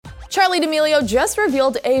Charli D'Amelio just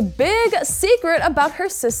revealed a big secret about her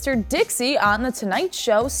sister Dixie on The Tonight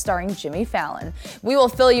Show starring Jimmy Fallon. We will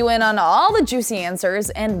fill you in on all the juicy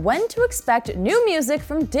answers and when to expect new music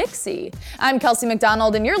from Dixie. I'm Kelsey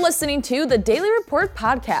MacDonald and you're listening to the Daily Report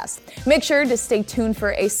podcast. Make sure to stay tuned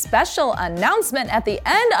for a special announcement at the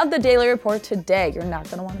end of the Daily Report today. You're not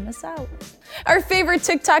going to want to miss out. Our favorite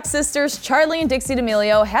TikTok sisters, Charli and Dixie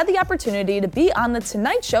D'Amelio, had the opportunity to be on The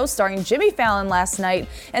Tonight Show starring Jimmy Fallon last night,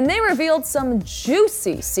 and they revealed some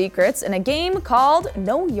juicy secrets in a game called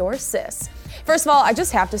Know Your Sis. First of all, I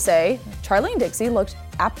just have to say, Charli and Dixie looked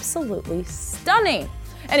absolutely stunning.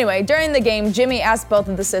 Anyway, during the game, Jimmy asked both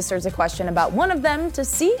of the sisters a question about one of them to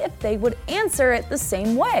see if they would answer it the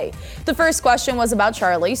same way. The first question was about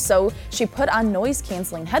Charli, so she put on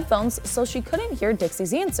noise-canceling headphones so she couldn't hear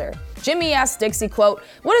Dixie's answer. Jimmy asked Dixie, quote,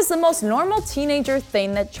 "What is the most normal teenager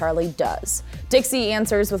thing that Charli does?" Dixie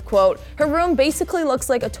answers with, quote, "Her room basically looks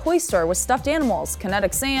like a toy store with stuffed animals,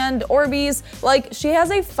 kinetic sand, Orbeez, like she has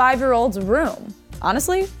a 5-year-old's room."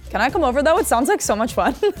 Honestly, can I come over though? It sounds like so much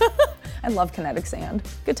fun. I love kinetic sand.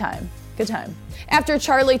 Good time. Good time. After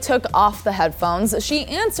Charli took off the headphones, she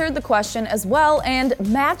answered the question as well and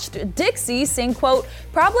matched Dixie, saying, quote,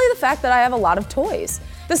 "Probably the fact that I have a lot of toys."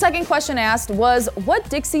 The second question asked was what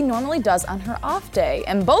Dixie normally does on her off day,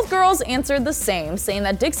 and both girls answered the same, saying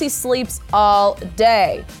that Dixie sleeps all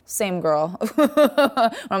day. Same girl. When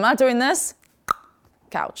I'm not doing this,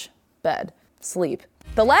 couch, bed, sleep.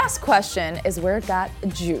 The last question is where it got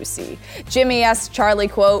juicy. Jimmy asked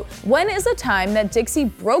Charli, quote, "When is a time that Dixie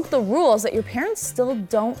broke the rules that your parents still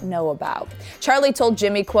don't know about?" Charli told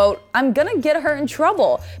Jimmy, quote, "I'm gonna get her in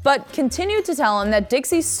trouble," but continued to tell him that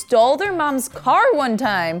Dixie stole their mom's car one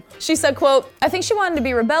time. She said, quote, "I think she wanted to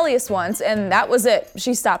be rebellious once, and that was it.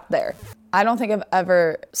 She stopped there." I don't think I've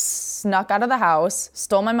ever snuck out of the house,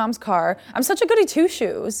 stole my mom's car. I'm such a goody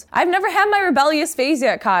two-shoes. I've never had my rebellious phase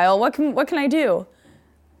yet, Kyle. What can I do?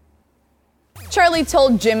 Charli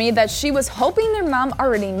told Jimmy that she was hoping their mom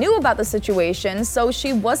already knew about the situation, so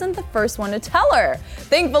she wasn't the first one to tell her.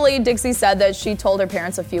 Thankfully, Dixie said that she told her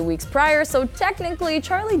parents a few weeks prior, so technically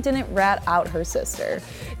Charli didn't rat out her sister.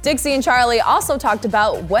 Dixie and Charli also talked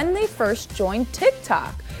about when they first joined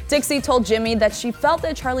TikTok. Dixie told Jimmy that she felt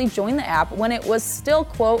that Charli joined the app when it was still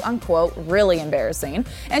quote-unquote really embarrassing,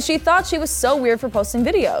 and she thought she was so weird for posting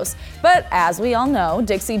videos. But as we all know,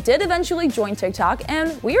 Dixie did eventually join TikTok,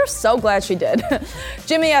 and we are so glad she did.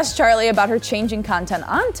 Jimmy asked Charli about her changing content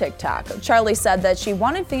on TikTok. Charli said that she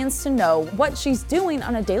wanted fans to know what she's doing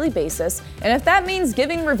on a daily basis, and if that means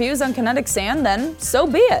giving reviews on kinetic sand, then so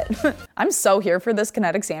be it. I'm so here for this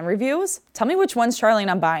kinetic sand reviews. Tell me which ones Charli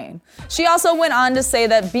and I'm buying. She also went on to say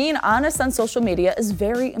that being honest on social media is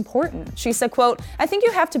very important. She said, quote, "I think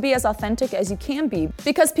you have to be as authentic as you can be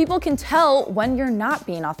because people can tell when you're not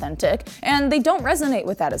being authentic and they don't resonate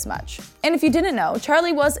with that as much." And if you didn't know,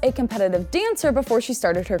 Charli was a competitive dancer before she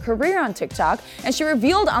started her career on TikTok, and she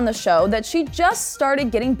revealed on the show that she just started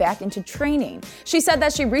getting back into training. She said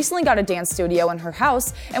that she recently got a dance studio in her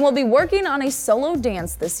house and will be working on a solo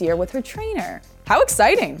dance this year with her trainer. How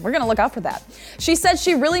exciting! We're gonna look out for that. She said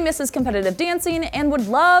she really misses competitive dancing and would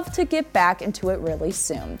love to get back into it really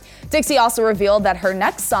soon. Dixie also revealed that her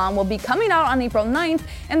next song will be coming out on April 9th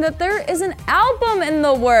and that there is an album in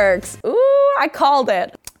the works. Ooh, I called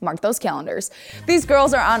it. Mark those calendars. These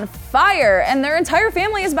girls are on fire, and their entire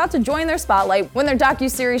family is about to join their spotlight when their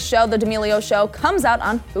docuseries show, The D'Amelio Show, comes out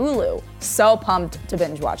on Hulu. So pumped to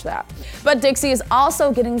binge watch that. But Dixie is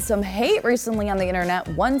also getting some hate recently on the internet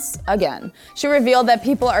once again. She revealed that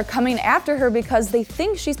people are coming after her because they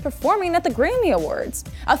think she's performing at the Grammy Awards.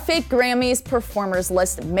 A fake Grammys performers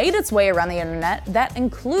list made its way around the internet that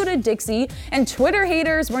included Dixie, and Twitter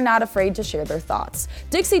haters were not afraid to share their thoughts.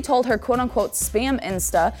 Dixie told her quote-unquote spam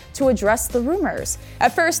Insta to address the rumors.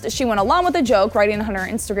 At first, she went along with the joke, writing on her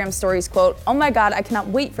Instagram stories, quote, "Oh my god, I cannot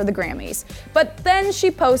wait for the Grammys." But then she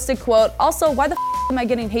posted, quote, "Also, why the am I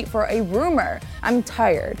getting hate for a rumor? I'm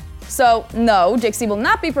tired." So no, Dixie will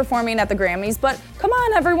not be performing at the Grammys, but come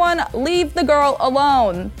on everyone, leave the girl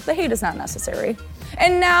alone. The hate is not necessary.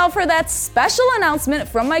 And now for that special announcement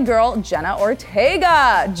from my girl, Jenna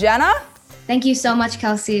Ortega. Jenna? Thank you so much,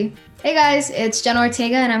 Kelsey. Hey guys, it's Jenna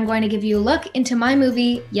Ortega, and I'm going to give you a look into my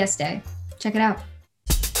movie, Yes Day. Check it out.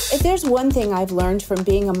 If there's one thing I've learned from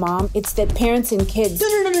being a mom, it's that parents and kids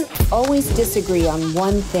always disagree on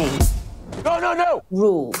one thing. No!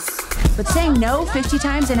 Rules. But saying no 50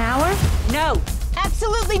 times an hour? No!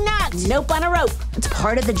 Absolutely not! Nope on a rope. It's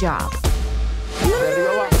part of the job.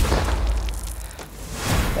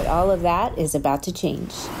 But all of that is about to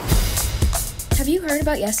change. Have you heard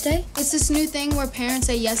about Yes Day? It's this new thing where parents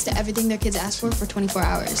say yes to everything their kids ask for 24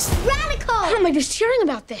 hours. Radical! How am I just hearing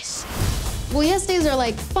about this? Well, yes days are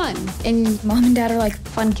like fun, and Mom and Dad are like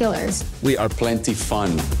fun killers. We are plenty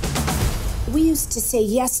fun. We used to say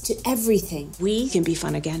yes to everything. We can be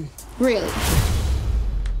fun again. really.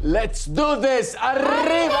 Let's do this!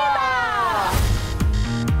 Arriba!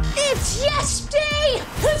 It's Yes Day!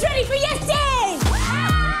 Who's ready for Yes Day?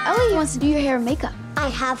 Ellie wants to do your hair and makeup. I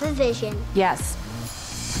have a vision. Yes.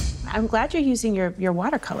 I'm glad you're using your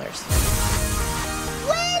watercolors.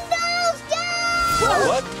 Windows down!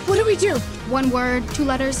 What? What do we do? One word, 2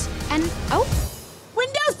 letters, and oh.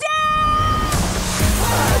 Windows down!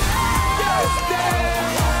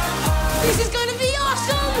 This is gonna be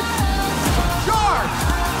awesome! Charge!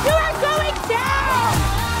 You are going down!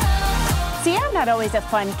 See, I'm not always a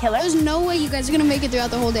fun killer. There's no way you guys are gonna make it throughout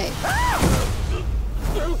the whole day.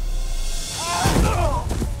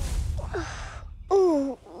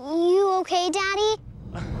 Ooh, you okay, Daddy?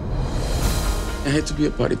 I hate to be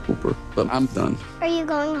a party pooper, but I'm done. Are you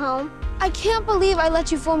going home? I can't believe I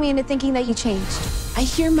let you fool me into thinking that you changed. I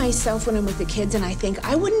hear myself when I'm with the kids and I think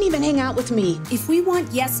I wouldn't even hang out with me. If we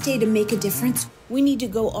want Yes Day to make a difference, we need to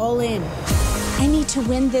go all in. I need to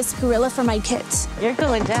win this gorilla for my kids. You're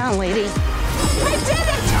going down, lady. I did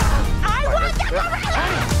it! I want the gorilla!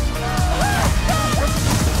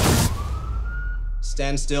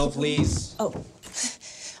 Stand still, please.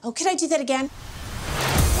 Oh, could I do that again?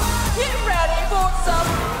 Get ready for some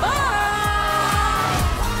fun!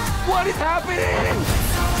 What is happening?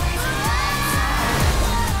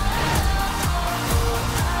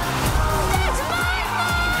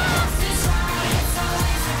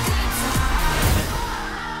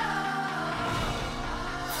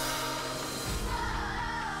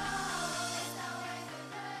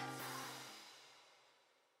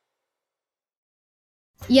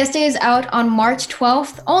 Yes Day is out on March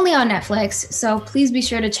 12th, only on Netflix, so please be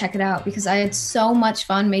sure to check it out because I had so much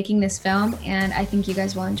fun making this film and I think you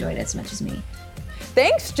guys will enjoy it as much as me.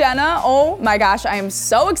 Thanks, Jenna. Oh my gosh, I am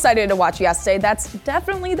so excited to watch Yes Day. That's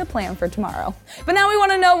definitely the plan for tomorrow. But now we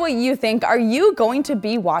want to know what you think. Are you going to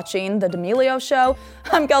be watching the D'Amelio show?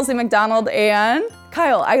 I'm Kelsey MacDonald and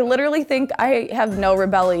Kyle, I literally think I have no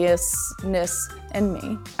rebelliousness in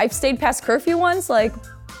me. I've stayed past curfew once, like,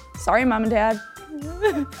 sorry, Mom and Dad.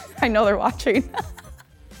 I know they're watching.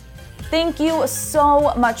 Thank you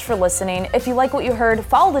so much for listening. If you like what you heard,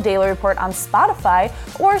 follow the Daily Report on Spotify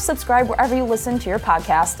or subscribe wherever you listen to your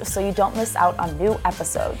podcast so you don't miss out on new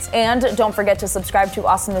episodes. And don't forget to subscribe to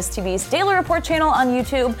Awesomeness TV's Daily Report channel on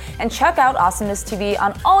YouTube and check out Awesomeness TV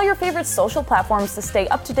on all your favorite social platforms to stay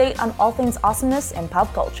up to date on all things awesomeness and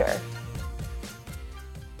pop culture.